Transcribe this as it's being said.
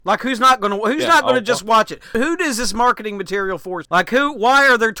Like, who's not gonna just watch it? Who does this marketing material for? Like, who? Why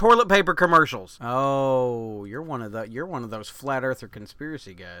are there toilet paper commercials? Oh, you're one of those flat earther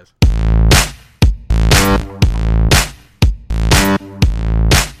conspiracy guys.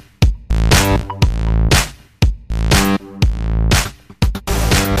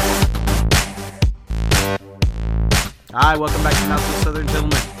 Hi, welcome back to Mouse of the Southern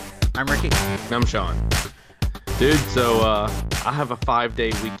Gentleman. I'm Ricky. And I'm Shawn. Dude, so I have a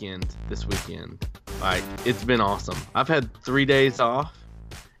 5-day weekend this weekend. Like, it's been awesome. I've had 3 days off,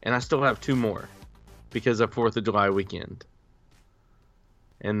 and I still have 2 more because of 4th of July weekend.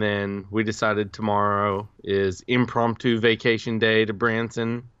 And then we decided tomorrow is impromptu vacation day to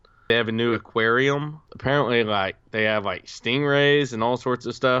Branson. They have a new aquarium. Apparently, like, they have, like, stingrays and all sorts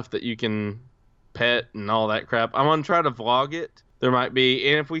of stuff that you can pet and all that crap. I'm going to try to vlog it. There might be,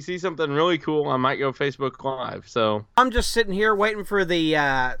 and if we see something really cool, I might go Facebook Live. So I'm just sitting here waiting for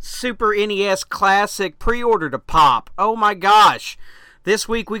the Super NES Classic pre-order to pop. Oh my gosh. This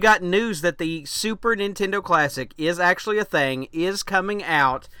week we got news that the Super Nintendo Classic is actually a thing, is coming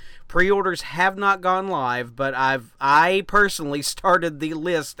out. Pre-orders have not gone live, but I personally started the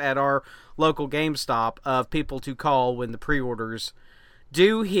list at our local GameStop of people to call when the pre-orders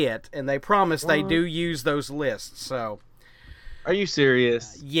do hit, and they promise they do use those lists, so... Are you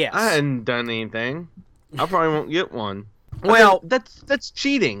serious? Yes. I hadn't done anything. I probably won't get one. Well, that's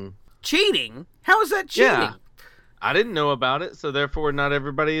cheating. Cheating? How is that cheating? Yeah. I didn't know about it, so therefore not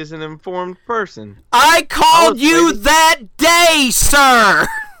everybody is an informed person. I called you that day, sir!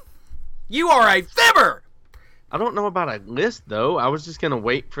 You are a fibber! I don't know about a list, though. I was just going to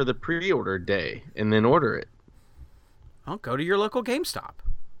wait for the pre-order day and then order it. I'll go to your local GameStop.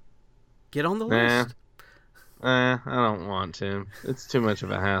 Get on the list. I don't want to. It's too much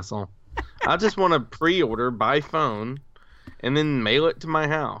of a hassle. I just want to pre-order by phone and then mail it to my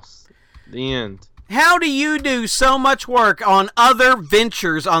house. The end. How do you do so much work on other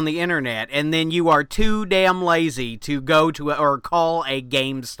ventures on the internet and then you are too damn lazy to go to or call a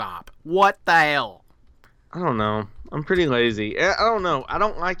GameStop? What the hell? I don't know. I'm pretty lazy. I don't know. I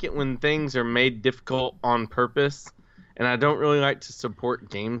don't like it when things are made difficult on purpose, and I don't really like to support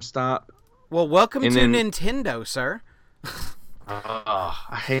GameStop. Well, welcome to Nintendo, sir.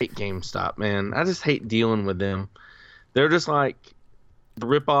 I hate GameStop, man. I just hate dealing with them. They're just like the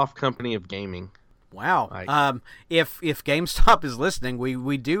rip-off company of gaming. Wow. Like, if GameStop is listening,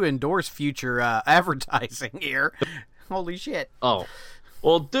 we do endorse future advertising here. Holy shit. Oh.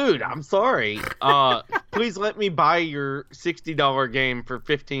 Well, dude, I'm sorry. Please let me buy your $60 game for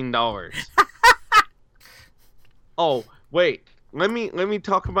 $15. Oh, wait. Let me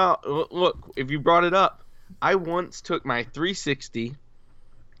talk about, look, if you brought it up, I once took my 360,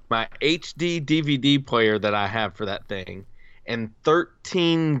 my HD DVD player that I have for that thing, and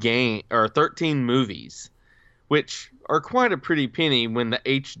 13 movies, which are quite a pretty penny when the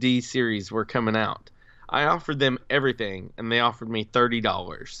HD series were coming out. I offered them everything, and they offered me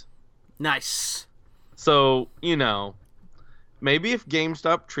 $30. Nice. So, you know, maybe if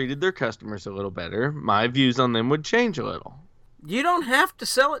GameStop treated their customers a little better, my views on them would change a little. You don't have to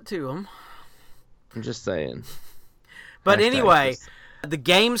sell it to them. I'm just saying. But anyway, the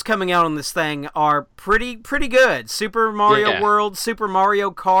games coming out on this thing are pretty good. Super Mario World, Super Mario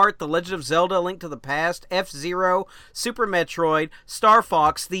Kart, The Legend of Zelda: A Link to the Past, F-Zero, Super Metroid, Star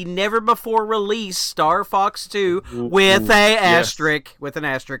Fox, the never-before-released Star Fox 2 with an asterisk.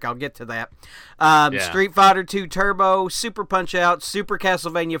 I'll get to that. Street Fighter 2 Turbo, Super Punch-Out, Super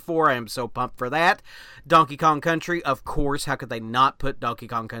Castlevania 4. I am so pumped for that. Donkey Kong Country, of course. How could they not put Donkey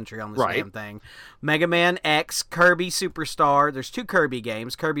Kong Country on this damn thing? Mega Man X, Kirby Superstar. There's 2 Kirby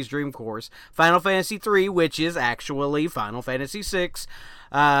games, Kirby's Dream Course. Final Fantasy 3, which is actually Final Fantasy 6.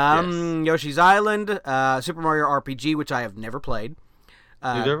 Yoshi's Island, Super Mario RPG, which I have never played.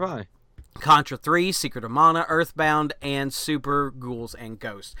 Neither have I. Contra 3, Secret of Mana, Earthbound, and Super Ghouls and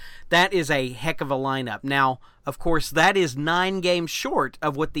Ghosts. That is a heck of a lineup. Now, of course, that is 9 games short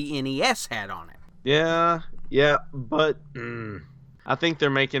of what the NES had on it. Yeah, but I think they're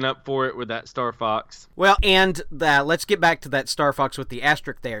making up for it with that Star Fox. Well, and let's get back to that Star Fox with the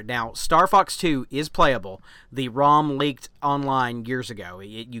asterisk there. Now, Star Fox 2 is playable. The ROM leaked online years ago.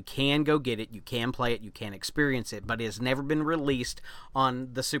 You can go get it, you can play it, you can experience it, but it has never been released on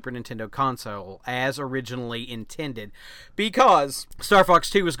the Super Nintendo console as originally intended because Star Fox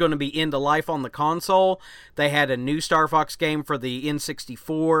 2 was going to be end of life on the console. They had a new Star Fox game for the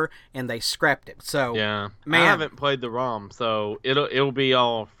N64, and they scrapped it. So, yeah, man, I haven't played the ROM, so it'll be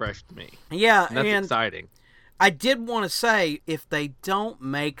all fresh to me. Yeah, and that's exciting. I did want to say, if they don't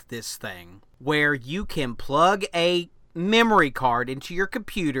make this thing where you can plug a memory card into your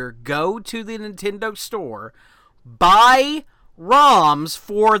computer, go to the Nintendo store, buy ROMs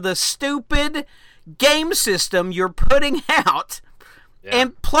for the stupid game system you're putting out,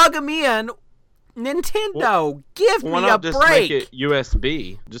 and plug them in. Nintendo, give me a break. Just make it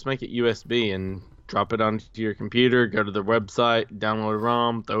USB. Just make it USB and drop it onto your computer, go to the website, download a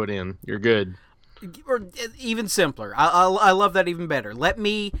ROM, throw it in. You're good. Or even simpler. I love that even better. Let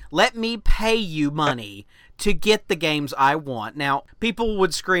me pay you money to get the games I want. Now, people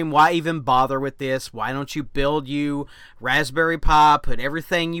would scream, why even bother with this? Why don't you build you Raspberry Pi, put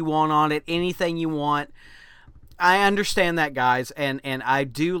everything you want on it, anything you want? I understand that, guys, and I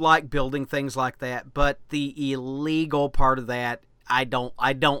do like building things like that, but the illegal part of that, I don't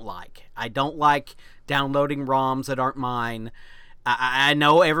like. I don't like downloading ROMs that aren't mine. I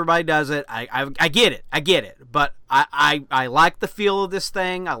know everybody does it. I get it. But I like the feel of this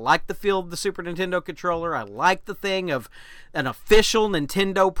thing. I like the feel of the Super Nintendo controller. I like the thing of an official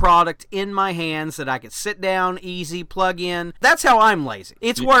Nintendo product in my hands that I could sit down, easy, plug in. That's how I'm lazy.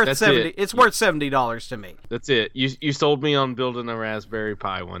 It's worth $70. It's worth $70 to me. That's it. You sold me on building a Raspberry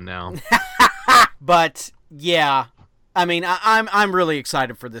Pi one now. But yeah. I mean, I'm really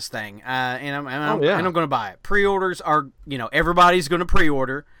excited for this thing, and I'm going to buy it. Pre-orders are, everybody's going to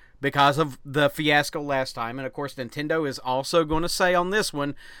pre-order because of the fiasco last time, and of course Nintendo is also going to say on this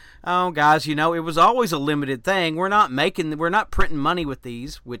one, oh guys, it was always a limited thing. We're not printing money with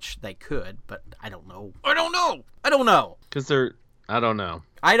these, which they could, but I don't know. Because I don't know.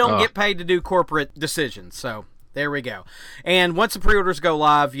 I don't get paid to do corporate decisions, so there we go. And once the pre-orders go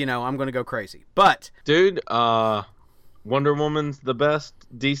live, I'm going to go crazy. But dude, Wonder Woman's the best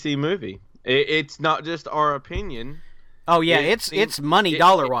DC movie. It's not just our opinion. Oh yeah, it's money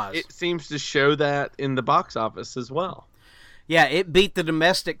dollar-wise. It seems to show that in the box office as well. Yeah, it beat the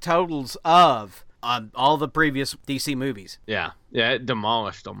domestic totals of all the previous DC movies. Yeah, it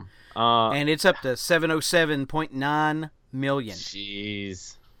demolished them. And it's up to $707.9 million.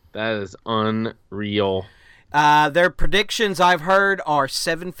 Jeez, that is unreal. Their predictions I've heard are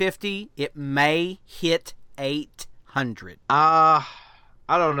 $750. It may hit $800.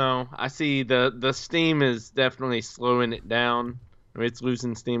 I don't know. I see the steam is definitely slowing it down. I mean, it's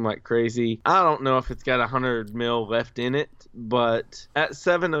losing steam like crazy. I don't know if it's got 100 mil left in it, but at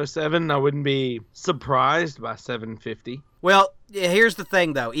 707, I wouldn't be surprised by 750. Well, here's the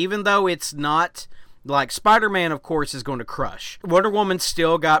thing, though. Even though it's not like Spiderman, of course, is going to crush. Wonder Woman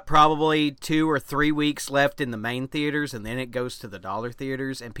still got probably 2 or 3 weeks left in the main theaters, and then it goes to the dollar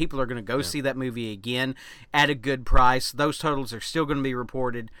theaters, and people are going to go see that movie again at a good price. Those totals are still going to be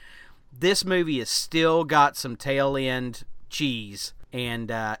reported. This movie has still got some tail end cheese,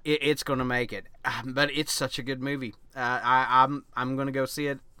 and it's going to make it. But it's such a good movie. I'm going to go see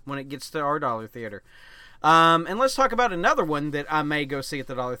it when it gets to our dollar theater. And let's talk about another one that I may go see at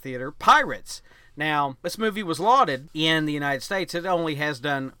the dollar theater, Pirates. Now, this movie was lauded in the United States. It only has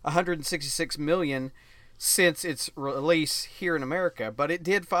done $166 million since its release here in America, but it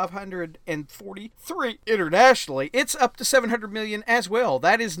did $543 internationally. It's up to $700 million as well.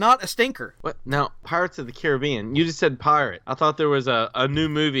 That is not a stinker. What? Now, Pirates of the Caribbean. You just said pirate. I thought there was a new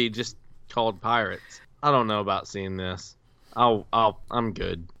movie just called Pirates. I don't know about seeing this. I'm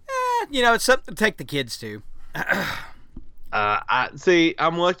good. It's something to take the kids to.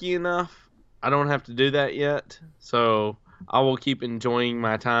 I'm lucky enough. I don't have to do that yet, so I will keep enjoying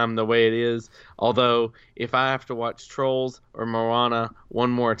my time the way it is. Although, if I have to watch Trolls or Moana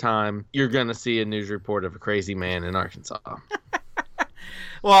one more time, you're going to see a news report of a crazy man in Arkansas.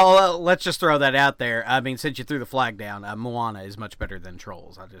 Well, let's just throw that out there. I mean, since you threw the flag down, Moana is much better than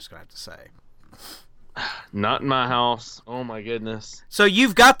Trolls, I'm just going to have to say. Not in my house. Oh, my goodness. So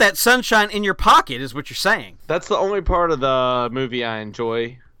you've got that sunshine in your pocket, is what you're saying. That's the only part of the movie I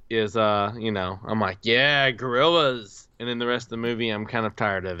enjoy. Is I'm like, yeah, gorillas, and then the rest of the movie I'm kind of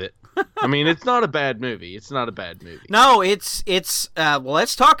tired of it. I mean, it's not a bad movie. No, it's well,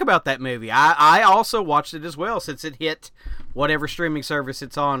 let's talk about that movie. I also watched it as well since it hit whatever streaming service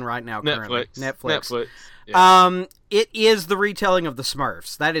it's on right now currently. Netflix. Yeah. It is the retelling of the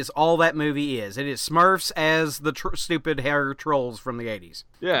Smurfs. That is all that movie is. It is Smurfs as the stupid hair trolls from the 80s.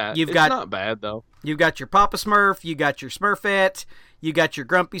 Yeah, it's not bad though. You've got your Papa Smurf, you got your Smurfette, you got your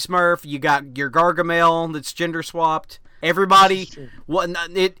Grumpy Smurf, you got your Gargamel that's gender swapped. Everybody,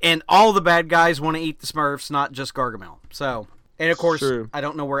 and all the bad guys want to eat the Smurfs, not just Gargamel. So, and of course, I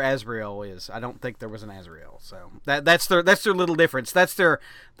don't know where Azrael is. I don't think there was an Azrael. So that's their little difference. That's their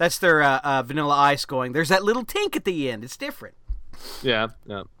Vanilla Ice going. There's that little tink at the end. It's different. Yeah.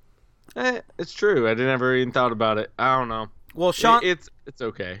 It's true. I never even thought about it. I don't know. Well, Shawn, it's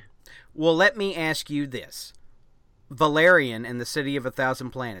okay. Well, let me ask you this. Valerian and the City of a Thousand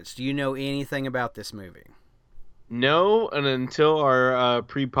Planets. Do you know anything about this movie? No, and until our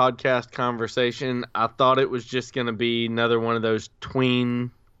pre-podcast conversation, I thought it was just going to be another one of those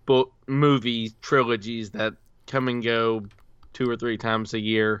tween book movie trilogies that come and go 2 or 3 times a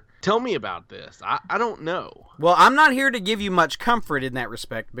year. Tell me about this. I don't know. Well, I'm not here to give you much comfort in that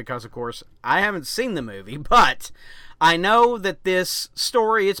respect because, of course, I haven't seen the movie, but I know that this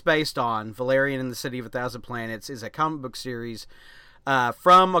story it's based on, Valerian and the City of a Thousand Planets, is a comic book series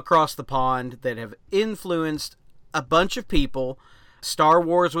from across the pond that have influenced a bunch of people. Star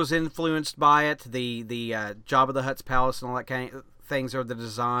Wars was influenced by it. The Jabba the Hutt's palace and all that kind of things are the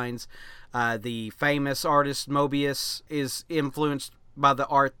designs. The famous artist Mobius is influenced by the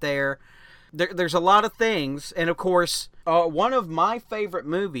art there. There's a lot of things, and of course, one of my favorite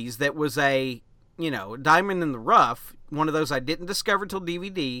movies that was a diamond in the rough, one of those I didn't discover till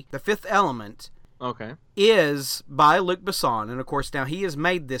DVD, The Fifth Element. Okay. Is by Luc Besson, and of course now he has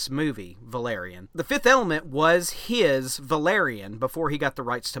made this movie, Valerian. The Fifth Element was his Valerian before he got the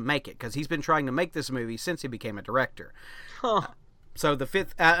rights to make it, because he's been trying to make this movie since he became a director. Huh. So the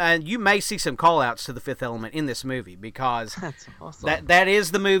fifth, and you may see some call-outs to The Fifth Element in this movie, because that's awesome. That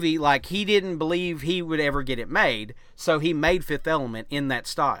is the movie, like, he didn't believe he would ever get it made, so he made Fifth Element in that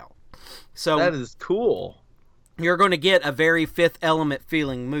style. So that is cool. You're going to get a very Fifth Element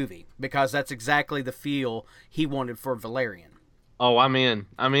feeling movie, because that's exactly the feel he wanted for Valerian. Oh, I'm in.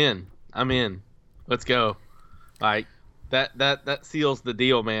 Let's go. Like, that seals the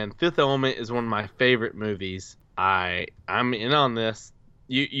deal, man. Fifth Element is one of my favorite movies. I'm in on this.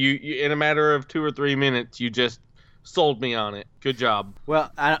 You in a matter of 2 or 3 minutes, you just sold me on it. Good job.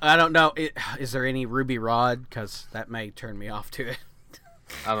 Well, I don't know. Is there any Ruby Rod? Because that may turn me off to it.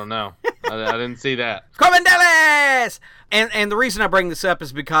 I don't know. I didn't see that. Cormendelis! And the reason I bring this up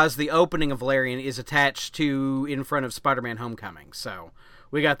is because the opening of Valerian is attached to in front of Spider-Man Homecoming. So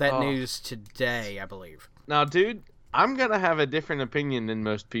we got that news today, I believe. Now, dude, I'm going to have a different opinion than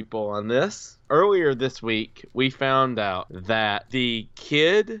most people on this. Earlier this week, we found out that the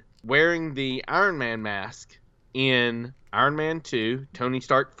kid wearing the Iron Man mask in Iron Man 2, Tony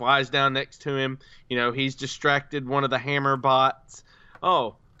Stark flies down next to him. He's distracted one of the hammer bots.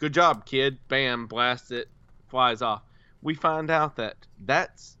 Oh, good job, kid. Bam, blast it, flies off. We find out that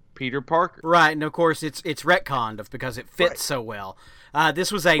that's Peter Parker. Right, and of course it's retconned because it fits so well.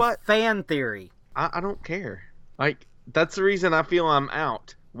 This was a fan theory. I don't care. Like, that's the reason I feel I'm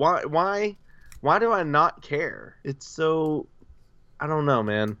out. Why do I not care? It's so... I don't know,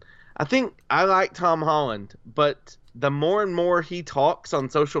 man. I think I like Tom Holland, but the more and more he talks on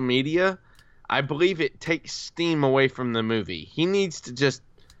social media, I believe it takes steam away from the movie. He needs to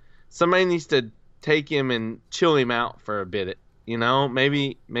somebody needs to take him and chill him out for a bit.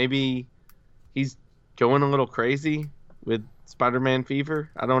 Maybe he's going a little crazy with Spider-Man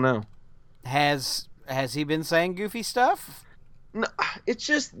fever. I don't know. Has he been saying goofy stuff? No, it's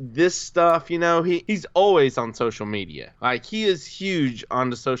just this stuff, he's always on social media. Like, he is huge on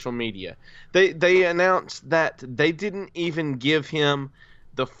the social media. They announced that they didn't even give him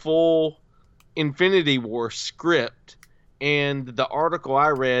the full Infinity War script, and the article I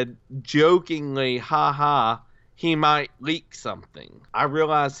read jokingly, he might leak something. I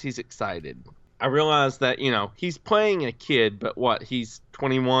realize he's excited. I realize that, he's playing a kid, but he's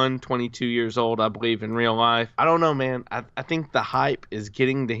 21, 22 years old, I believe, in real life. I don't know, man. I think the hype is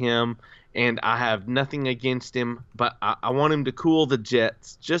getting to him, and I have nothing against him, but I want him to cool the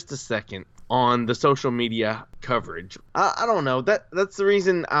jets just a second on the social media coverage. I don't know. That's the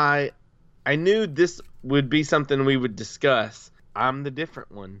reason I knew this would be something we would discuss. I'm the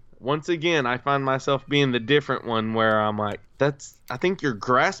different one. Once again, I find myself being the different one where I'm like, I think you're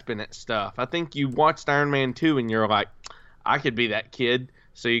grasping at stuff. I think you watched Iron Man 2 and you're like, I could be that kid.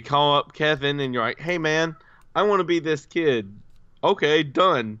 So you call up Kevin and you're like, hey man, I want to be this kid. Okay,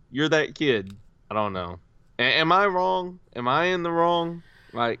 done. You're that kid. I don't know. Am I wrong? Am I in the wrong?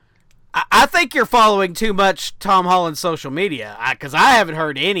 Like, I think you're following too much Tom Holland's social media, because I haven't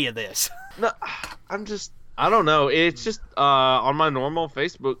heard any of this. No, I don't know. It's just on my normal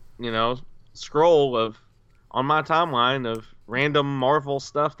Facebook, scroll on my timeline of random Marvel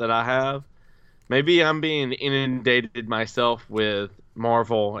stuff that I have. Maybe I'm being inundated myself with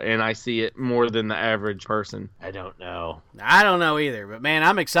Marvel and I see it more than the average person. I don't know. I don't know either, but man,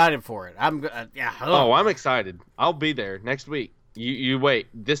 I'm excited for it. I'm excited. I'll be there next week. You wait.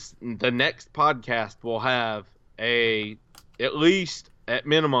 The next podcast will have at least at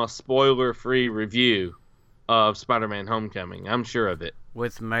minimum spoiler-free review of Spider-Man Homecoming. I'm sure of it.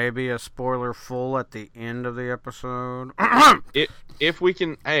 With maybe a spoiler full at the end of the episode. if we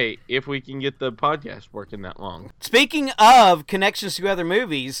can get the podcast working that long. Speaking of connections to other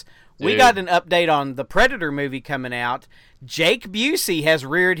movies, we got an update on the Predator movie coming out. Jake Busey has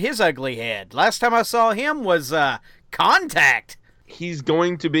reared his ugly head. Last time I saw him was Contact. He's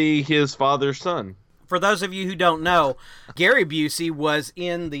going to be his father's son. For those of you who don't know, Gary Busey was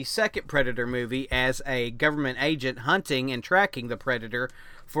in the second Predator movie as a government agent hunting and tracking the Predator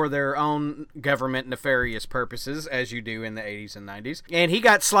for their own government nefarious purposes, as you do in the 80s and 90s. And he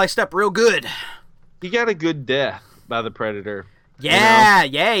got sliced up real good. He got a good death by the Predator. Yeah,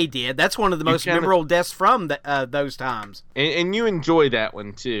 he did. That's one of the most memorable deaths from those times. And you enjoy that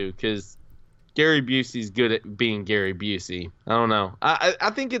one, too, because Gary Busey's good at being Gary Busey. I don't know.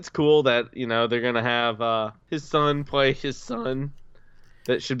 I think it's cool that, they're going to have his son play his son.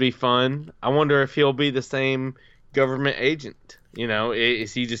 That should be fun. I wonder if he'll be the same government agent.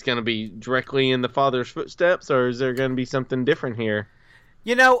 Is he just going to be directly in the father's footsteps, or is there going to be something different here?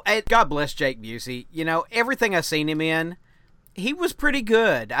 God bless Jake Busey. Everything I've seen him in, he was pretty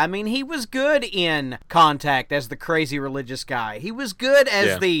good. I mean, he was good in Contact as the crazy religious guy. He was good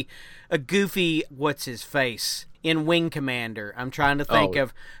as a goofy, what's his face, in Wing Commander. I'm trying to think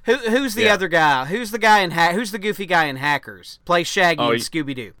of who's the other guy. Who's the guy who's the goofy guy in Hackers? Plays Shaggy in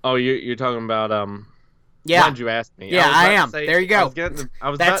Scooby-Doo. Oh, you're talking about Yeah. Why'd you ask me? Yeah, I am. There you go. I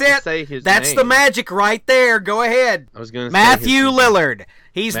was about to say his name. That's the magic right there. Go ahead. I was going to say Matthew Lillard.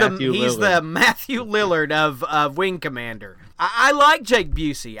 He's Lillard. the Matthew Lillard of Wing Commander. I like Jake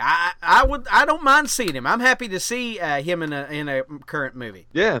Busey. I don't mind seeing him. I'm happy to see him in a current movie.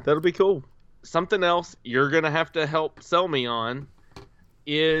 Yeah, that'll be cool. Something else you're gonna have to help sell me on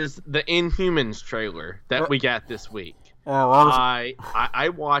is the Inhumans trailer that we got this week. I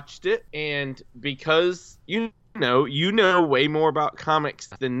watched it, and because you know way more about comics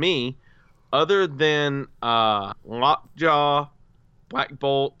than me, other than Lockjaw, Black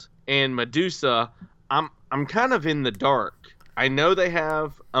Bolt, and Medusa, I'm kind of in the dark. I know they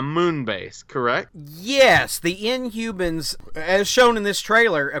have a moon base, correct? Yes, the Inhumans, as shown in this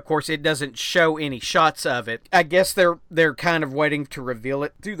trailer, of course, it doesn't show any shots of it. I guess they're kind of waiting to reveal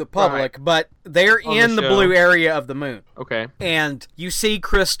it to the public, but they're in the blue area of the moon. Okay. And you see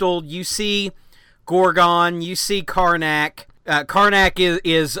Crystal, you see Gorgon, you see Karnak. Karnak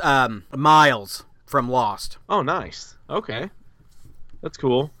is Miles from Lost. Oh, nice. Okay. That's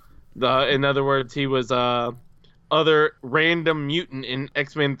cool. In other words, he was other random mutant in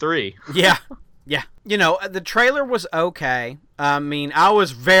X-Men 3. Yeah. The trailer was okay. I mean, I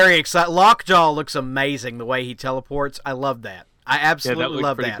was very excited. Lockjaw looks amazing the way he teleports. I love that. I absolutely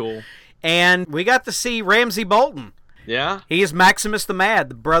love that. Pretty cool. And we got to see Ramsay Bolton. Yeah. He is Maximus the Mad,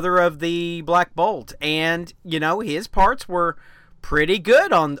 the brother of the Black Bolt. And, his parts were pretty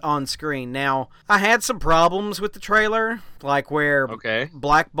good on screen. Now, I had some problems with the trailer, like where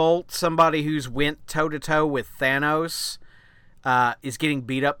Black Bolt, somebody who's went toe-to-toe with Thanos, is getting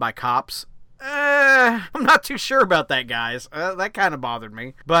beat up by cops. I'm not too sure about that, guys. That kind of bothered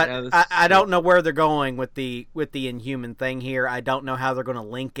me. But I don't know where they're going with the Inhuman thing here. I don't know how they're going to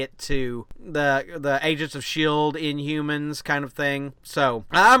link it to the Agents of S.H.I.E.L.D. Inhumans kind of thing. So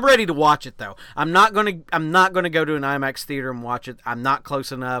I'm ready to watch it, though. I'm not gonna go to an IMAX theater and watch it. I'm not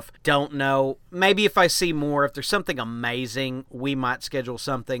close enough. Don't know. Maybe if I see more, if there's something amazing, we might schedule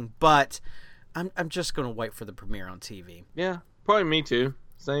something. But I'm just gonna wait for the premiere on TV. Yeah, probably me too.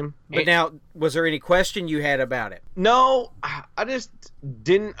 Same. But now, was there any question you had about it? No, I just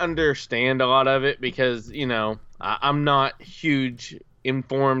didn't understand a lot of it because, I'm not huge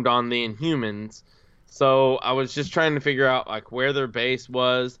informed on the Inhumans. So I was just trying to figure out like where their base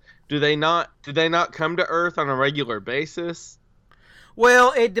was. Do they not come to Earth on a regular basis?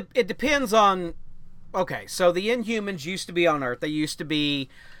 Well, it depends on. Okay, so the Inhumans used to be on Earth. They used to be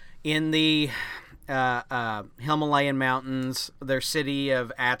in the Himalayan mountains. Their city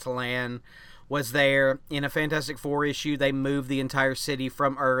of Atalan was there. In a Fantastic Four issue, they moved the entire city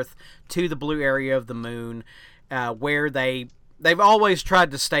from Earth to the blue area of the moon, where they've always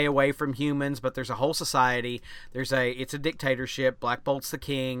tried to stay away from humans, but there's a whole society. It's a dictatorship. Black Bolt's the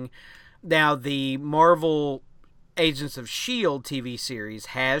king. Now, the Marvel Agents of S.H.I.E.L.D. TV series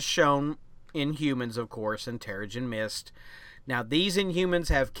has shown Inhumans, of course, and Terrigen Mist. Now, these Inhumans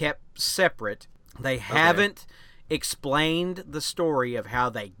have kept separate. They haven't explained the story of how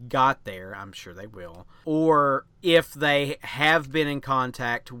they got there. I'm sure they will. Or if they have been in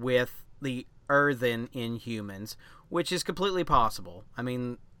contact with the Earthen Inhumans, which is completely possible. I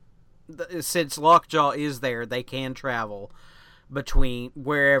mean, since Lockjaw is there, they can travel between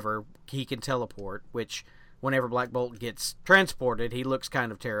wherever he can teleport, which whenever Black Bolt gets transported, he looks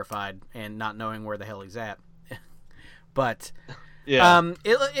kind of terrified and not knowing where the hell he's at. But yeah,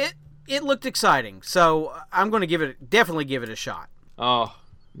 it looked exciting, so I'm going to definitely give it a shot. Oh,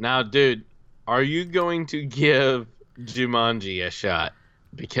 now, dude, are you going to give Jumanji a shot?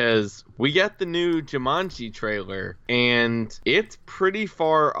 Because we got the new Jumanji trailer, and it's pretty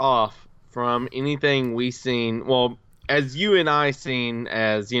far off from anything we seen. Well, as you and I seen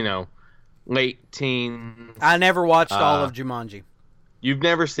as, late teens. I never watched all of Jumanji. You've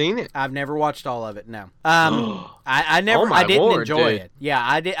never seen it? I've never watched all of it. No. I didn't enjoy it. Yeah,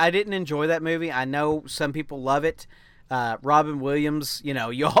 I didn't enjoy that movie. I know some people love it. Robin Williams,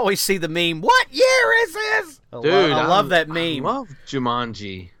 you always see the meme. What year is this? Dude, I love that meme. I love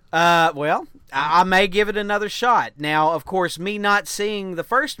Jumanji. Well, I may give it another shot. Now, of course, me not seeing the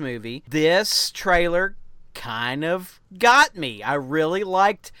first movie, this trailer kind of got me. I really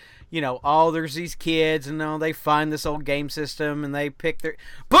liked, there's these kids and they find this old game system and they pick their...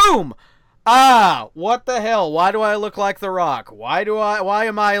 Boom! What the hell? Why do I look like The Rock? Why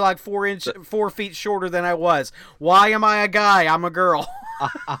am I like 4 feet shorter than I was? Why am I a guy? I'm a girl.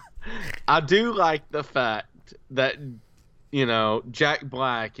 I do like the fact that, Jack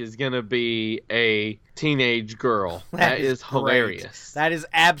Black is going to be a teenage girl. That is hilarious. That is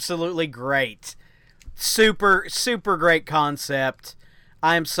absolutely great. Super, super great concept.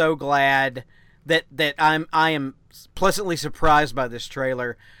 I am so glad that I am pleasantly surprised by this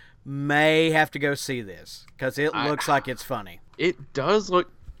trailer. May have to go see this because it looks like it's funny. It does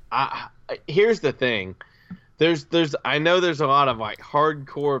look. Here's the thing. I know there's a lot of like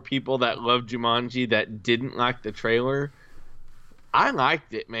hardcore people that love Jumanji that didn't like the trailer. I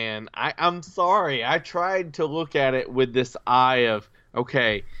liked it, man. I'm sorry. I tried to look at it with this eye of,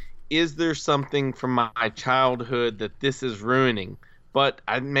 okay, is there something from my childhood that this is ruining? But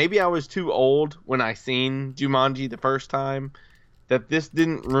maybe I was too old when I seen Jumanji the first time, that this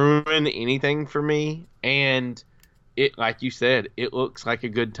didn't ruin anything for me. And it, like you said, it looks like a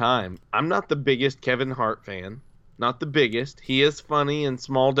good time. I'm not the biggest Kevin Hart fan. Not the biggest. He is funny in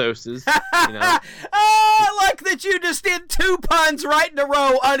small doses. I like that you just did 2 puns right in a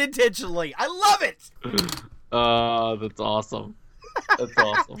row unintentionally. I love it. That's awesome. That's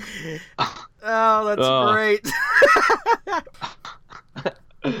awesome. Oh, that's great.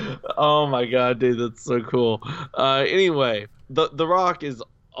 Oh my god, dude, that's so cool. Anyway, the Rock is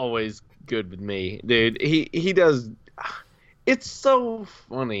always good with me, dude. He does. It's so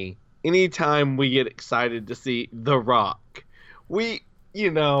funny. Anytime we get excited to see The Rock,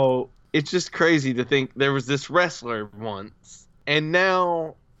 it's just crazy to think there was this wrestler once, and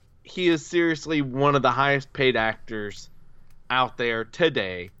now he is seriously one of the highest paid actors out there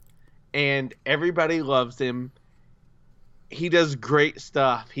today, and everybody loves him. He does great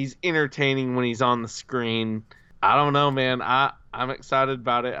stuff. He's entertaining when he's on the screen. I don't know, man. I'm excited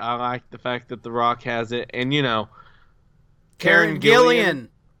about it. I like the fact that The Rock has it. And, Karen Gillian.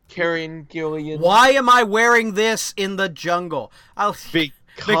 Karen Gillian. Why am I wearing this in the jungle?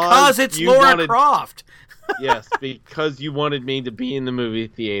 Because it's Laura Croft. Yes, because you wanted me to be in the movie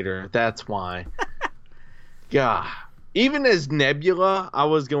theater. That's why. God. Even as Nebula, I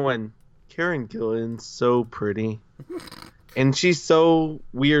was going, Karen Gillian's so pretty. And she's so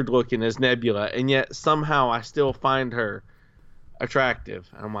weird looking as Nebula, and yet somehow I still find her attractive.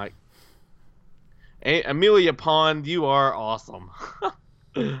 And I'm like, hey, Amelia Pond, you are awesome.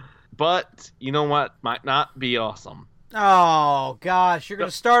 But you know what? Might not be awesome. Oh gosh, you're gonna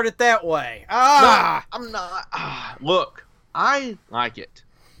start it that way. No, I'm not. Look, I like it,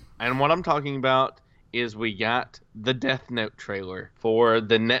 and what I'm talking about is we got the Death Note trailer for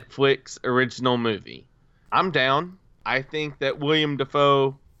the Netflix original movie. I'm down. I think that William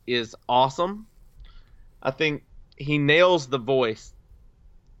Dafoe is awesome. I think he nails the voice.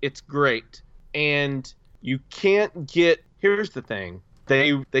 It's great. And you can't get... Here's the thing.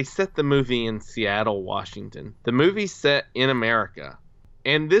 They set the movie in Seattle, Washington. The movie's set in America.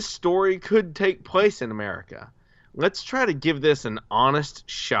 And this story could take place in America. Let's try to give this an honest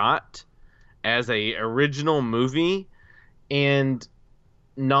shot as a original movie and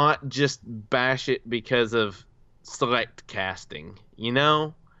not just bash it because of select casting,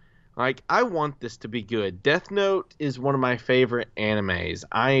 Like, I want this to be good. Death Note is one of my favorite animes.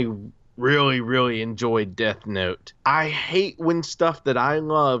 I really, really enjoyed Death Note. I hate when stuff that I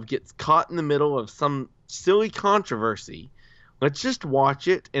love gets caught in the middle of some silly controversy. Let's just watch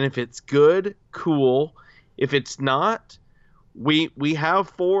it, and if it's good, cool. If it's not, we have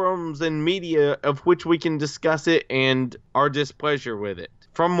forums and media of which we can discuss it and our displeasure with it.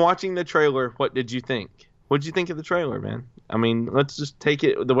 From watching the trailer, what did you think? What'd you think of the trailer, man? I mean, let's just take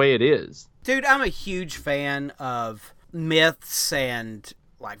it the way it is. Dude, I'm a huge fan of myths and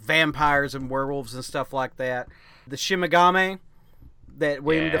like vampires and werewolves and stuff like that. The Shimigami that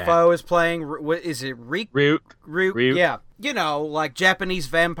William Dafoe is playing, is it Ryuk? Yeah. You know, like Japanese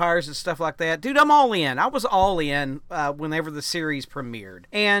vampires and stuff like that. Dude, I'm all in. I was all in whenever the series premiered.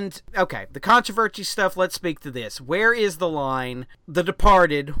 And, okay, the controversy stuff, let's speak to this. Where is the line? The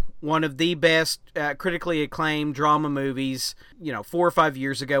Departed, one of the best critically acclaimed drama movies, 4 or 5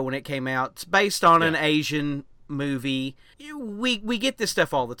 years ago when it came out. It's based on an Asian movie. We get this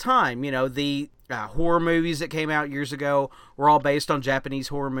stuff all the time. The horror movies that came out years ago were all based on Japanese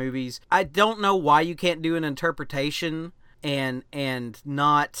horror movies. I don't know why you can't do an interpretation and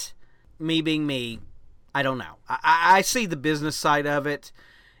not me being me. I don't know. I see the business side of it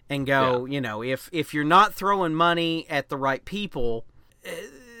and go, if you're not throwing money at the right people,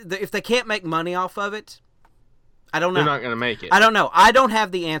 if they can't make money off of it, I don't know. They're not going to make it. I don't know. I don't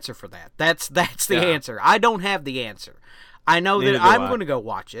have the answer for that. That's the answer. I don't have the answer. I know Neither that I'm going to go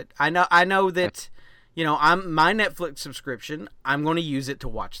watch it. I know that, I'm my Netflix subscription. I'm going to use it to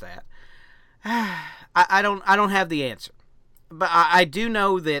watch that. I don't have the answer, but I do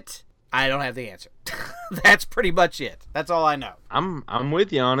know that I don't have the answer. That's pretty much it. That's all I know. I'm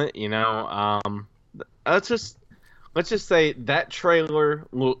with you on it. Let's just say that trailer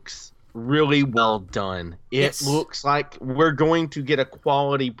looks really well done. It looks like we're going to get a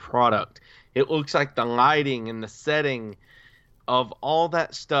quality product. It looks like the lighting and the setting of all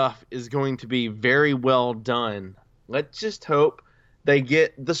that stuff is going to be very well done. Let's just hope they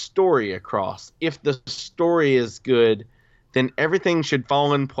get the story across. If the story is good, then everything should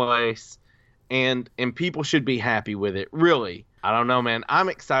fall in place and people should be happy with it. Really. I don't know, man. I'm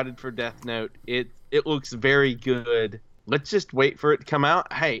excited for Death Note. It looks very good. Let's just wait for it to come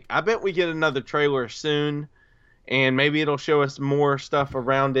out. Hey, I bet we get another trailer soon, and maybe it'll show us more stuff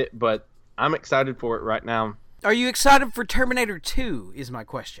around it, but I'm excited for it right now. Are you excited for Terminator 2 is my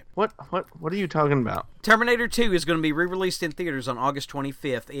question. What are you talking about? Terminator 2 is going to be re-released in theaters on August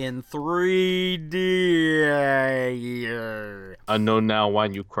 25th in 3D. I know now why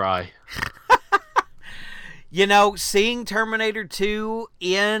you cry. Seeing Terminator 2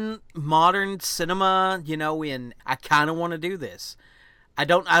 in modern cinema, I kind of want to do this. I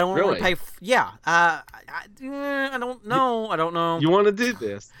don't really? want to pay. I don't know. I don't know. You want to do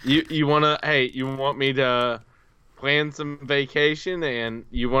this? You want to? Hey, you want me to plan some vacation and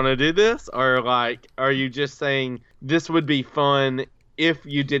you want to do this, or are you just saying this would be fun if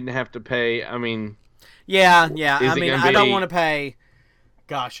you didn't have to pay? I mean, yeah. I don't want to pay.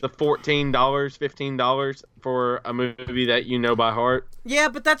 Gosh, the $14, $15 for a movie that you know by heart. Yeah,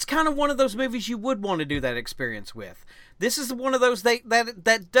 but that's kind of one of those movies you would want to do that experience with. This is one of those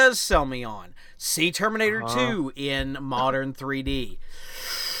that does sell me on. See Terminator 2 in modern 3D.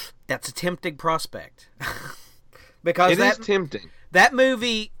 That's a tempting prospect. Because it is tempting. That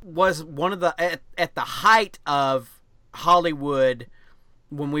movie was one of the at the height of Hollywood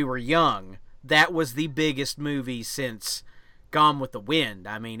when we were young. That was the biggest movie since Gone with the Wind.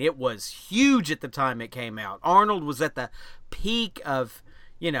 I mean, it was huge at the time it came out. Arnold was at the peak of,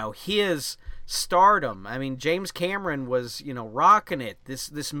 his stardom. I mean, James Cameron was, rocking it.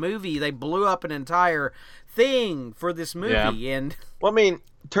 This movie, they blew up an entire thing for this movie. Yeah. And well, I mean,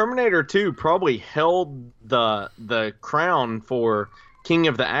 Terminator 2 probably held the crown for King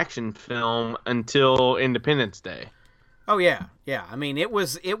of the Action film until Independence Day. Oh yeah. Yeah. I mean, it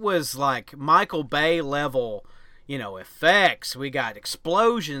was like Michael Bay level effects. We got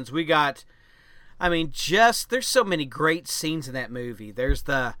explosions. We got, there's so many great scenes in that movie. There's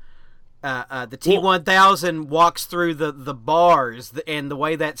the T-1000 walks through the bars and the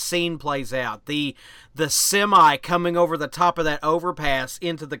way that scene plays out. The semi coming over the top of that overpass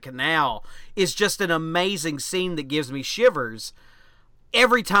into the canal is just an amazing scene that gives me shivers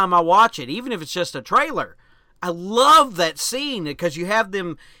every time I watch it, even if it's just a trailer. I love that scene because you have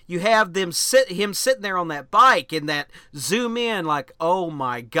him sitting there on that bike and that zoom in like, oh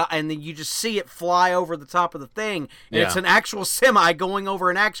my God, and then you just see it fly over the top of the thing, and it's an actual semi going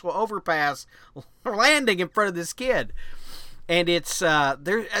over an actual overpass, landing in front of this kid. And it's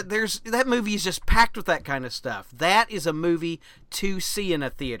there's that movie is just packed with that kind of stuff. That is a movie to see in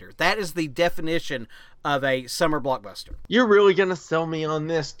a theater. That is the definition of a summer blockbuster. You're really gonna sell me on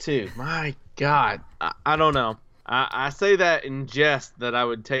this too. My God, I don't know. I say that in jest that I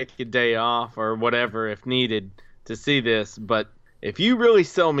would take a day off or whatever if needed to see this, but if you really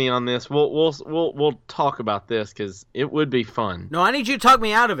sell me on this, we'll talk about this because it would be fun. No, I need you to talk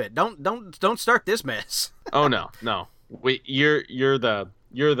me out of it. Don't start this mess. Oh no. You're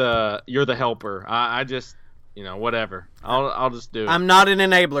the helper. I just whatever. I'll just do it. I'm not an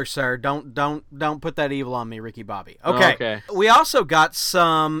enabler, sir. Don't put that evil on me, Ricky Bobby. Okay. Okay. We also got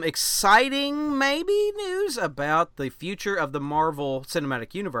some exciting, maybe, news about the future of the Marvel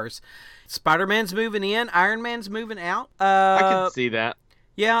Cinematic Universe. Spider-Man's moving in. Iron Man's moving out. I can see that.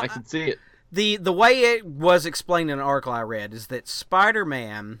 Yeah. I can see it. The way it was explained in an article I read is that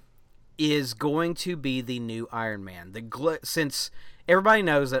Spider-Man is going to be the new Iron Man. Since everybody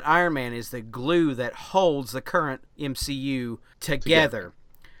knows that Iron Man is the glue that holds the current MCU together.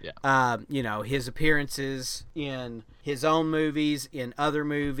 Yeah. His appearances in his own movies, in other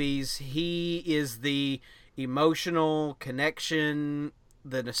movies, he is the emotional connection,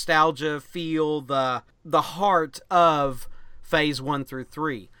 the nostalgia feel, the heart of Phase 1 through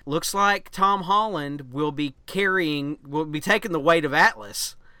 3. Looks like Tom Holland will be taking the weight of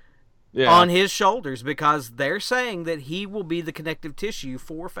Atlas on his shoulders, because they're saying that he will be the connective tissue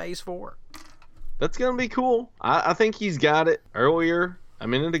for Phase 4. That's going to be cool. I think he's got it. Earlier, a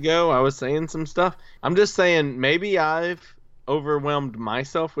minute ago, I was saying some stuff. I'm just saying maybe I've overwhelmed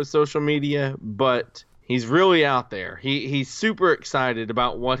myself with social media, but he's really out there. He's super excited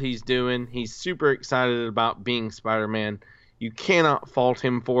about what he's doing. He's super excited about being Spider-Man. You cannot fault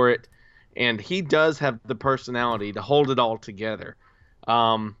him for it. And he does have the personality to hold it all together.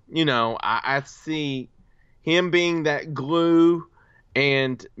 I see him being that glue,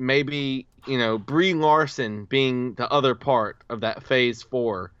 and maybe, Brie Larson being the other part of that Phase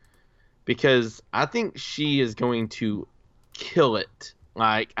 4, because I think she is going to kill it.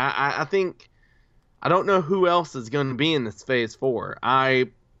 Like, I think, I don't know who else is going to be in this Phase 4. I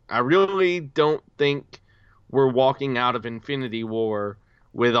really don't think we're walking out of Infinity War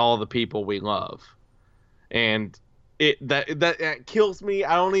with all the people we love. And that kills me.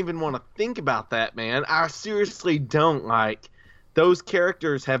 I don't even want to think about that, man. I seriously don't. Like, those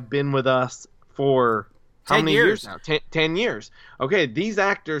characters have been with us for how many years now? 10 years. Okay, these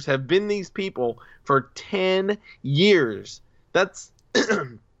actors have been these people for 10 years. That's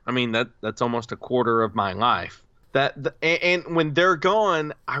that's almost a quarter of my life. And when they're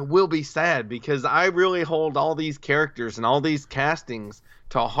gone, I will be sad, because I really hold all these characters and all these castings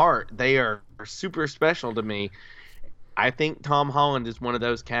to heart. They are super special to me. I think Tom Holland is one of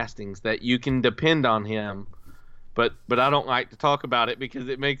those castings that you can depend on him, but I don't like to talk about it because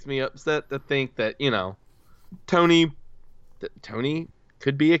it makes me upset to think that, Tony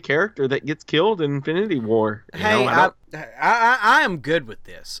could be a character that gets killed in Infinity War. I am good with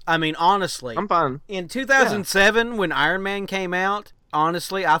this. I mean, honestly, I'm fine. In 2007, when Iron Man came out,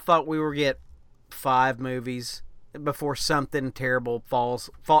 honestly, I thought we were get 5 movies before something terrible falls,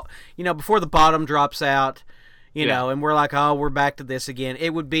 before the bottom drops out, and we're like, oh, we're back to this again.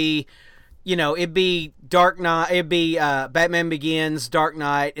 It would be, it'd be Dark Knight, it'd be Batman Begins, Dark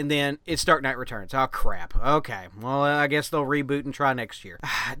Knight, and then it's Dark Knight Returns. Oh, crap. Okay. Well, I guess they'll reboot and try next year.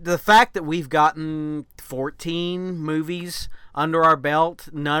 The fact that we've gotten 14 movies under our belt,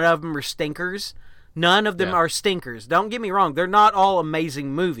 none of them are stinkers. None of them are stinkers. Don't get me wrong. They're not all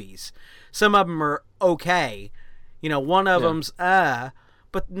amazing movies. Some of them are okay. One of them's,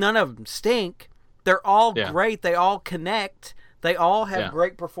 but none of them stink. They're all great. They all connect. They all have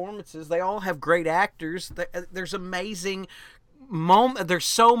great performances. They all have great actors. There's amazing moment. There's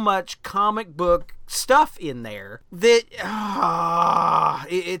so much comic book stuff in there that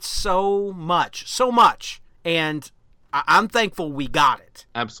it's so much. And I'm thankful we got it.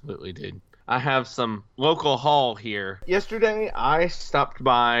 Absolutely, dude. I have some local haul here. Yesterday, I stopped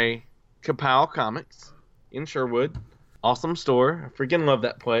by Kapow Comics in Sherwood. Awesome store. I freaking love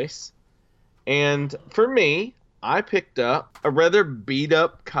that place. And for me, I picked up a rather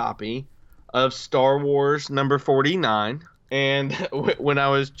beat-up copy of Star Wars number 49. And when I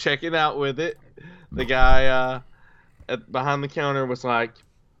was checking out with it, the guy behind the counter was like,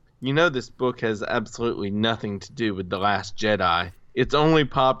 this book has absolutely nothing to do with The Last Jedi. It's only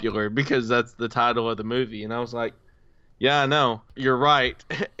popular because that's the title of the movie. And I was like, yeah, I know. You're right.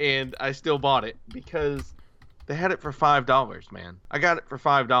 And I still bought it because they had it for $5, man. I got it for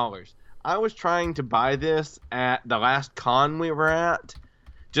 $5. I was trying to buy this at the last con we were at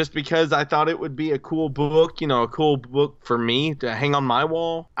just because I thought it would be a cool book, a cool book for me to hang on my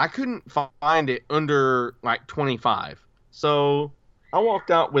wall. I couldn't find it under like 25. So I walked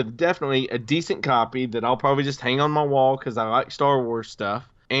out with definitely a decent copy that I'll probably just hang on my wall because I like Star Wars stuff,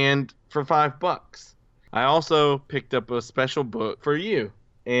 and for $5. I also picked up a special book for you,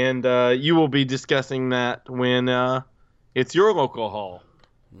 and you will be discussing that when it's your local haul.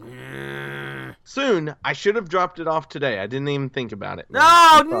 Soon. I should have dropped it off today. I didn't even think about it.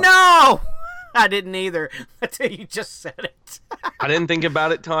 No! I didn't either until you just said it. I didn't think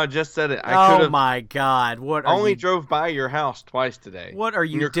about it till I just said it. Oh my God! What? I only drove by your house twice today. What are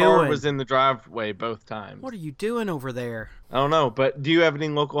you your doing? Your car was in the driveway both times. What are you doing over there? I don't know, but do you have any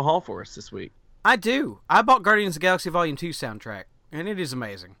local haul for us this week? I do. I bought Guardians of the Galaxy Volume 2 soundtrack, and it is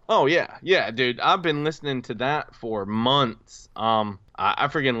amazing. Oh yeah, dude. I've been listening to that for months. I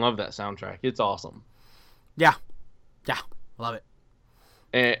freaking love that soundtrack. It's awesome. Yeah, love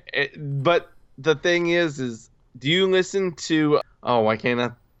it. But the thing is, do you listen to? Oh, why can't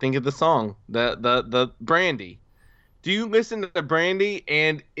I think of the song? The Brandy. Do you listen to the Brandy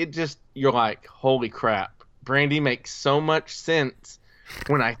and it just you're like, holy crap, Brandy makes so much sense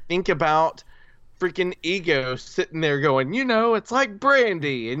when I think about freaking Ego sitting there going, it's like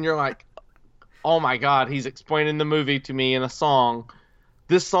Brandy, and you're like, oh my God, he's explaining the movie to me in a song.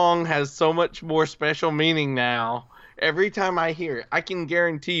 This song has so much more special meaning now. Every time I hear it, I can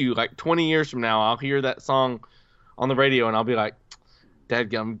guarantee you, like 20 years from now, I'll hear that song on the radio and I'll be like,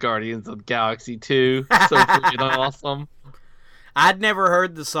 dadgum Guardians of the Galaxy 2. So freaking awesome. I'd never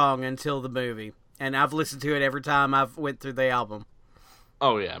heard the song until the movie, and I've listened to it every time I've went through the album.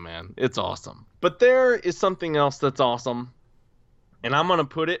 Oh yeah, man. It's awesome. But there is something else that's awesome. And I'm going to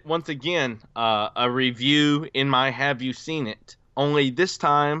put it, once again, a review in my Have You Seen It? Only this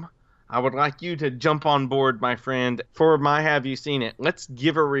time, I would like you to jump on board, my friend, for my Have You Seen It? Let's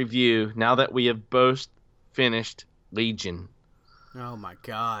give a review now that we have both finished Legion. Oh my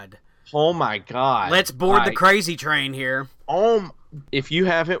God. Oh my God. Let's board the crazy train here. If you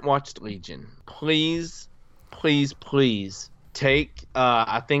haven't watched Legion, please take,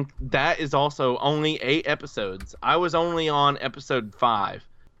 I think that is also only 8 episodes. I was only on episode 5.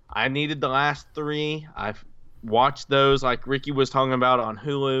 I needed the last 3. I've watched those like Ricky was talking about on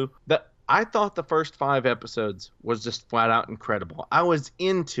Hulu. I thought the first 5 episodes was just flat out incredible. I was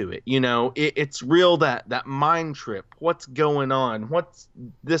into it. It's real, that mind trip. What's going on? What's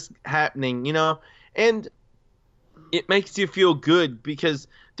this happening? And it makes you feel good because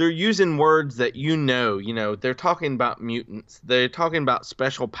they're using words that they're talking about mutants. They're talking about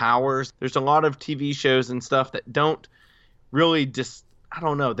special powers. There's a lot of TV shows and stuff that don't really I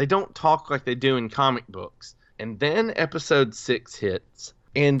don't know. They don't talk like they do in comic books. And then episode 6 hits.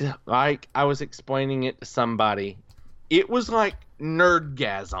 And like I was explaining it to somebody, it was like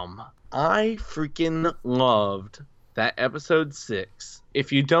nerdgasm. I freaking loved that episode 6.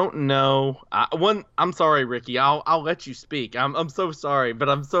 If you don't know, I'm sorry, Ricky. I'll let you speak. I'm so sorry, but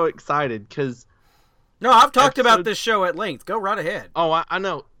I'm so excited because. No, I've talked about this show at length. Go right ahead. Oh, I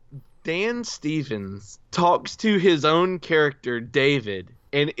know. Dan Stevens talks to his own character, David,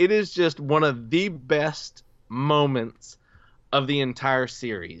 and it is just one of the best moments of the entire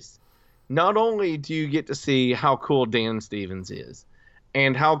series. Not only do you get to see how cool Dan Stevens is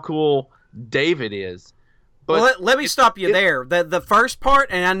and how cool David is, but well, let me stop you there. The first part,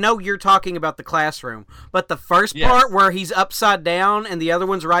 and I know you're talking about the classroom, but the first part where he's upside down and the other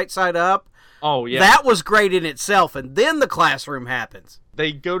one's right side up, oh yeah, that was great in itself, and then the classroom happens.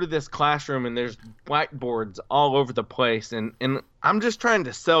 They go to this classroom and there's blackboards all over the place, and I'm just trying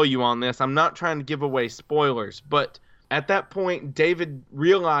to sell you on this. I'm not trying to give away spoilers, but at that point, David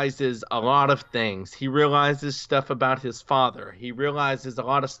realizes a lot of things. He realizes stuff about his father. He realizes a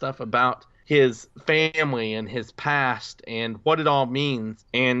lot of stuff about his family and his past and what it all means.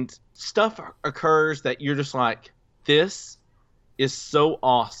 And stuff occurs that you're just like, this is so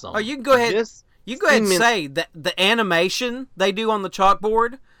awesome. Oh, you can go ahead. You go ahead and say that the animation they do on the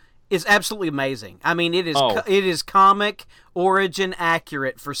chalkboard is absolutely amazing. I mean, it is comic origin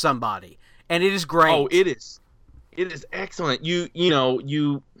accurate for somebody, and it is great. Oh, it is. It is excellent.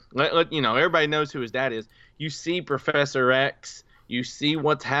 Everybody knows who his dad is. You see Professor X. You see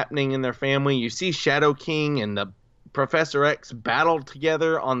what's happening in their family. You see Shadow King and the Professor X battle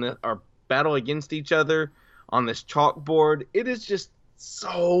together or battle against each other on this chalkboard. It is just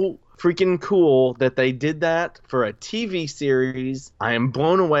so freaking cool that they did that for a TV series. I am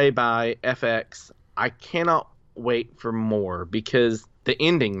blown away by FX. I cannot wait for more because the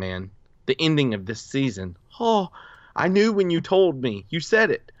ending, man, the ending of this season. Oh, I knew when you told me, you said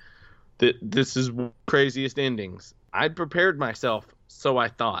it, that this is craziest endings. I'd prepared myself, so I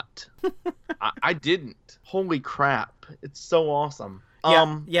thought. I didn't. Holy crap. It's so awesome.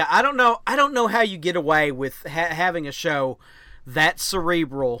 Yeah, I don't know how you get away with having a show that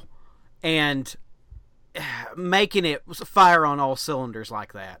cerebral and making it fire on all cylinders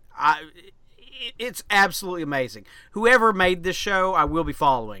like that. It's absolutely amazing. Whoever made this show, I will be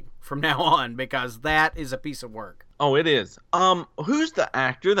following from now on because that is a piece of work. Oh, it is. Who's the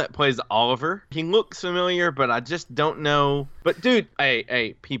actor that plays Oliver? He looks familiar, but I just don't know. But dude,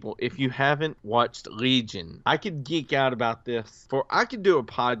 hey, people, if you haven't watched Legion, I could geek out about this. I could do a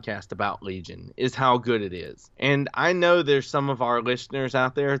podcast about Legion, is how good it is. And I know there's some of our listeners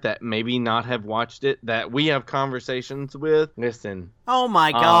out there that maybe not have watched it, that we have conversations with. Listen. Oh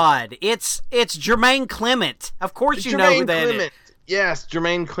my God. It's Jermaine Clement. Of course you know who that is. Yes,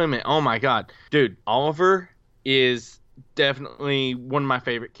 Jermaine Clement. Oh my God. Dude, Oliver is definitely one of my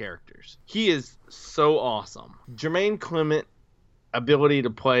favorite characters. He is so awesome. Jermaine Clement ability to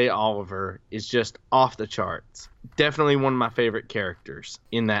play Oliver is just off the charts. Definitely one of my favorite characters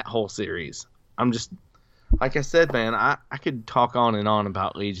in that whole series. I'm just, like I said, man, I could talk on and on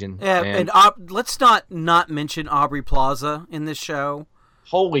about Legion. Yeah, and let's not mention Aubrey Plaza in this show.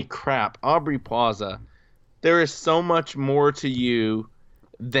 Holy crap, Aubrey Plaza. There is so much more to you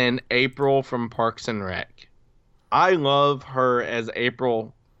than April from Parks and Rec. I love her as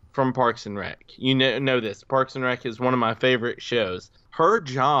April from Parks and Rec. You know this. Parks and Rec is one of my favorite shows. Her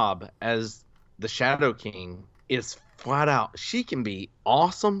job as the Shadow King is flat out. She can be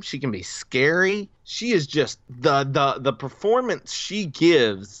awesome. She can be scary. She is just the performance she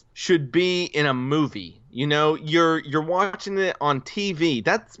gives should be in a movie. You know, you're watching it on TV.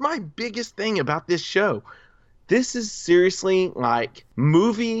 That's my biggest thing about this show. This is seriously like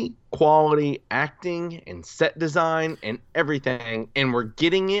movie quality acting and set design and everything, and we're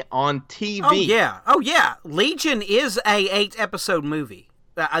getting it on TV. Oh yeah. Legion is a 8-episode movie.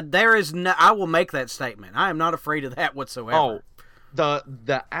 There is no. I will make that statement. I am not afraid of that whatsoever. Oh,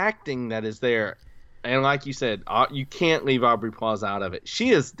 the acting that is there, and like you said, you can't leave Aubrey Plaza out of it.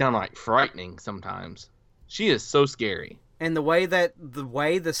 She is downright frightening sometimes. She is so scary. And the way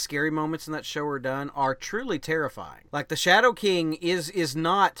the scary moments in that show are done are truly terrifying. Like the Shadow King is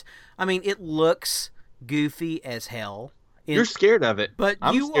not. I mean, it looks goofy as hell. You're scared of it, but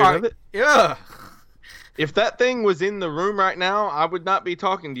I'm you scared are. Of it. Yeah. If that thing was in the room right now, I would not be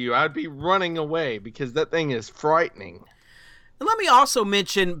talking to you. I'd be running away because that thing is frightening. And let me also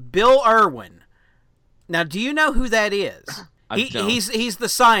mention Bill Irwin. Now, do you know who that is? He's the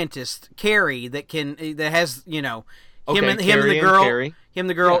scientist, Carrie, that has, you know. Him and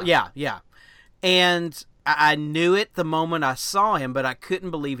the girl, yeah. And I knew it the moment I saw him, but I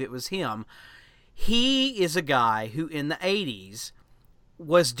couldn't believe it was him. He is a guy who in the 80s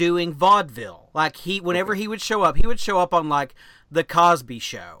was doing vaudeville. Like whenever he would show up on like The Cosby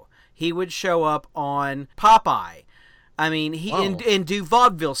Show. He would show up on Popeye. I mean, and do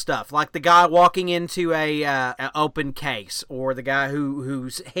vaudeville stuff, like the guy walking into an open case, or the guy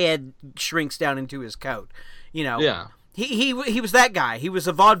whose head shrinks down into his coat. You know, yeah. He was that guy. He was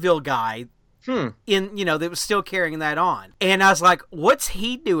a vaudeville guy that was still carrying that on. And I was like, what's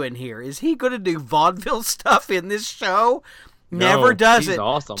he doing here? Is he going to do vaudeville stuff in this show? Never does it.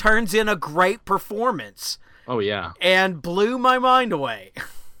 Awesome. Turns in a great performance. Oh, yeah. And blew my mind away.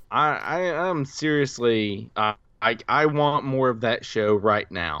 I'm seriously... I want more of that show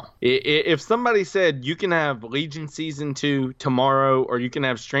right now. If somebody said you can have Legion Season 2 tomorrow, or you can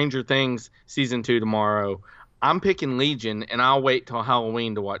have Stranger Things Season 2 tomorrow, I'm picking Legion, and I'll wait till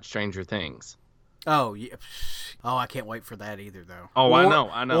Halloween to watch Stranger Things. Oh, yeah. Oh, I can't wait for that either, though. Oh,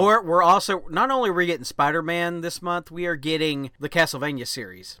 I know. Or we're also, not only are we getting Spider-Man this month, we are getting the Castlevania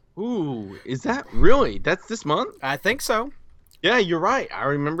series. Ooh, is that really? That's this month? I think so. Yeah, you're right. I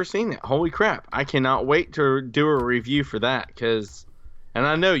remember seeing that. Holy crap. I cannot wait to do a review for that, and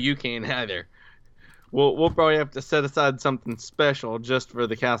I know you can't either. We'll probably have to set aside something special just for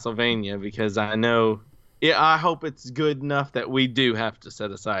the Castlevania, because I know... Yeah, I hope it's good enough that we do have to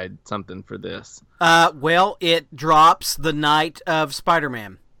set aside something for this. Well, it drops the night of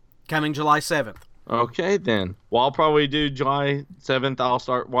Spider-Man, coming July 7th. Okay, then. Well, I'll probably do July 7th. I'll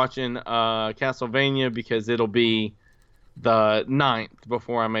start watching Castlevania, because it'll be the 9th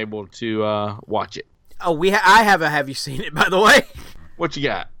before I'm able to watch it. Oh, I have a Have You Seen It, by the way? What you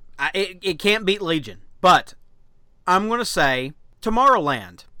got? It can't beat Legion, but I'm going to say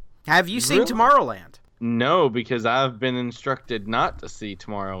Tomorrowland. Have you seen Tomorrowland? No, because I've been instructed not to see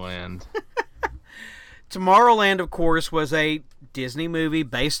Tomorrowland. Tomorrowland, of course, was a Disney movie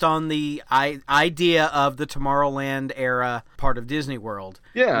based on the idea of the Tomorrowland era part of Disney World.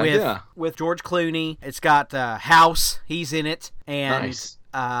 Yeah, with George Clooney. It's got House. He's in it. And nice.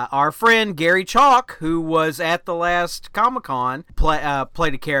 Our friend Gary Chalk, who was at the last Comic-Con,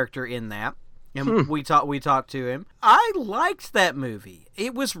 played a character in that. And we talked to him. I liked that movie.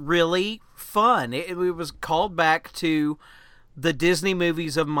 It was really fun. It was called back to the Disney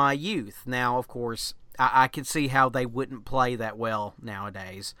movies of my youth. Now, of course, I could see how they wouldn't play that well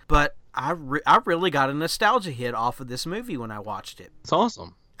nowadays. But I really got a nostalgia hit off of this movie when I watched it. It's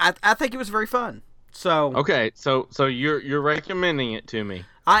awesome. I think it was very fun. So okay, so you're recommending it to me.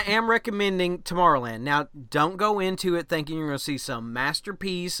 I am recommending Tomorrowland. Now, don't go into it thinking you're going to see some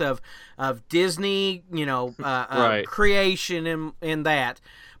masterpiece of Disney, right. creation in that.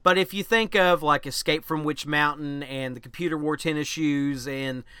 But if you think of like Escape from Witch Mountain and the computer wore tennis shoes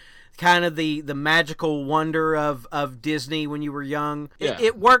and kind of the magical wonder of Disney when you were young,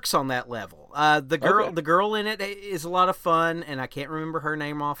 it works on that level. The girl in it is a lot of fun, and I can't remember her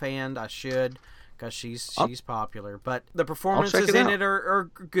name offhand. I should, because she's popular. But the performances in it are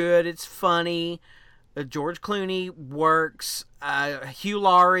good. It's funny. George Clooney works. Hugh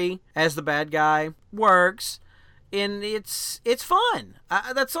Laurie as the bad guy works. And it's fun.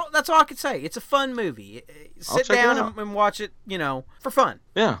 That's all I can say. It's a fun movie. Sit down and watch it, for fun.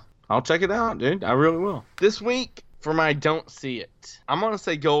 Yeah, I'll check it out, dude. I really will. This week, for my Don't See It, I'm going to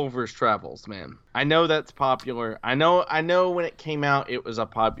say Gulliver's Travels, man. I know that's popular. I know when it came out, it was a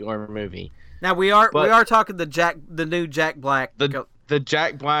popular movie. Now, we are talking the new Jack Black. The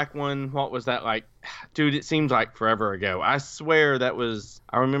Jack Black one, what was that like? Dude, it seems like forever ago. I swear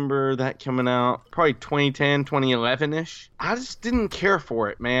I remember that coming out probably 2010, 2011-ish. I just didn't care for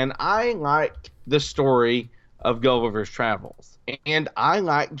it, man. I like the story of Gulliver's Travels. And I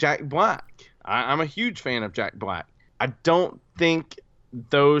like Jack Black. I'm a huge fan of Jack Black. I don't think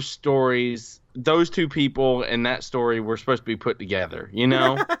those two people and that story were supposed to be put together,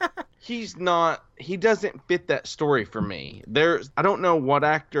 He doesn't fit that story for me. I don't know what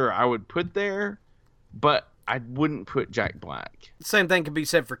actor I would put there, but I wouldn't put Jack Black. Same thing could be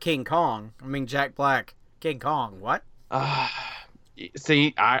said for King Kong. I mean, Jack Black, King Kong, what?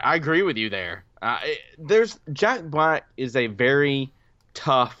 See, I agree with you there. Jack Black is a very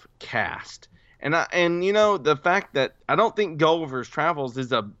tough cast. And the fact that I don't think Gulliver's Travels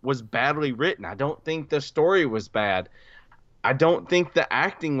was badly written. I don't think the story was bad. I don't think the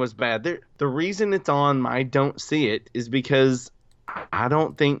acting was bad. The reason it's on my Don't See It is because I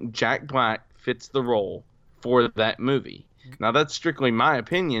don't think Jack Black fits the role for that movie. Now, that's strictly my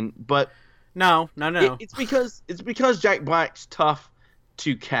opinion, but no. It's because Jack Black's tough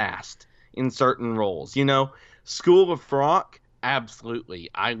to cast in certain roles. School of Rock, absolutely,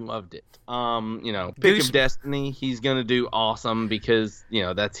 I loved it. Pick of Destiny, he's gonna do awesome because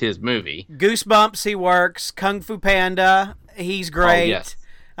that's his movie. Goosebumps, he works. Kung Fu Panda, he's great. Oh, yes.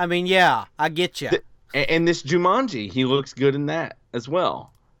 I mean, yeah, I get you. And this Jumanji, he looks good in that as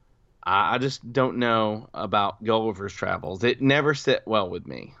well. I just don't know about Gulliver's Travels. It never sit well with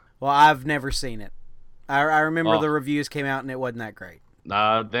me. Well, I've never seen it. I remember the reviews came out and it wasn't that great.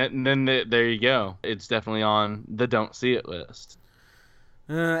 Then there you go. It's definitely on the Don't See It list.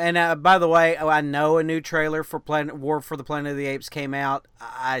 And by the way, I know a new trailer for War for the Planet of the Apes came out.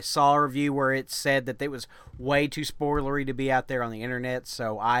 I saw a review where it said that it was way too spoilery to be out there on the internet,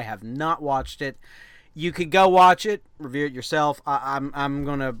 so I have not watched it. You could go watch it, review it yourself. I'm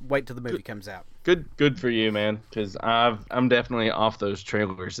gonna wait till the movie comes out. Good for you, man, because I'm definitely off those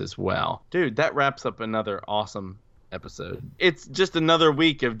trailers as well. Dude, that wraps up another awesome episode. It's just another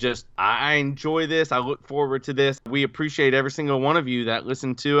week of I enjoy this. I look forward to this. We appreciate every single one of you that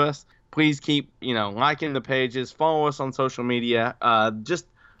listen to us. Please keep, liking the pages, follow us on social media. Just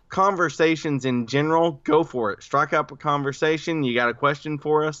conversations in general, go for it. Strike up a conversation. You got a question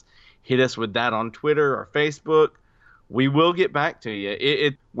for us, hit us with that on Twitter or Facebook. We will get back to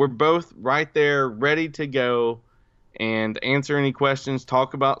you. We're both right there, ready to go and answer any questions,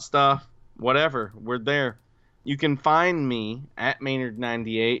 talk about stuff, whatever. We're there. You can find me at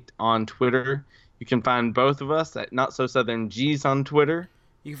Maynard98 on Twitter. You can find both of us at Not So Southern G's on Twitter.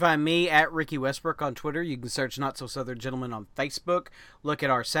 You can find me at Ricky Westbrook on Twitter. You can search Not So Southern Gentlemen on Facebook. Look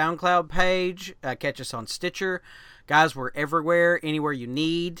at our SoundCloud page. Catch us on Stitcher. Guys, we're everywhere. Anywhere you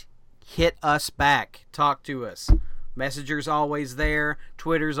need, hit us back. Talk to us. Messenger's always there.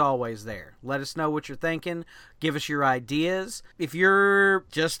 Twitter's always there. Let us know what you're thinking. Give us your ideas. If you're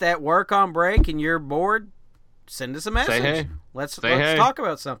just at work on break and you're bored, send us a message. Say hey. Let's talk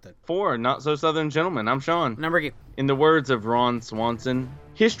about something. For Not So Southern Gentlemen, I'm Shawn. And I'm Ricky. In the words of Ron Swanson,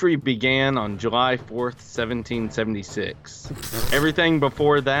 history began on July 4th, 1776. Everything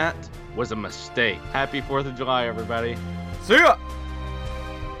before that was a mistake. Happy 4th of July, everybody. See ya!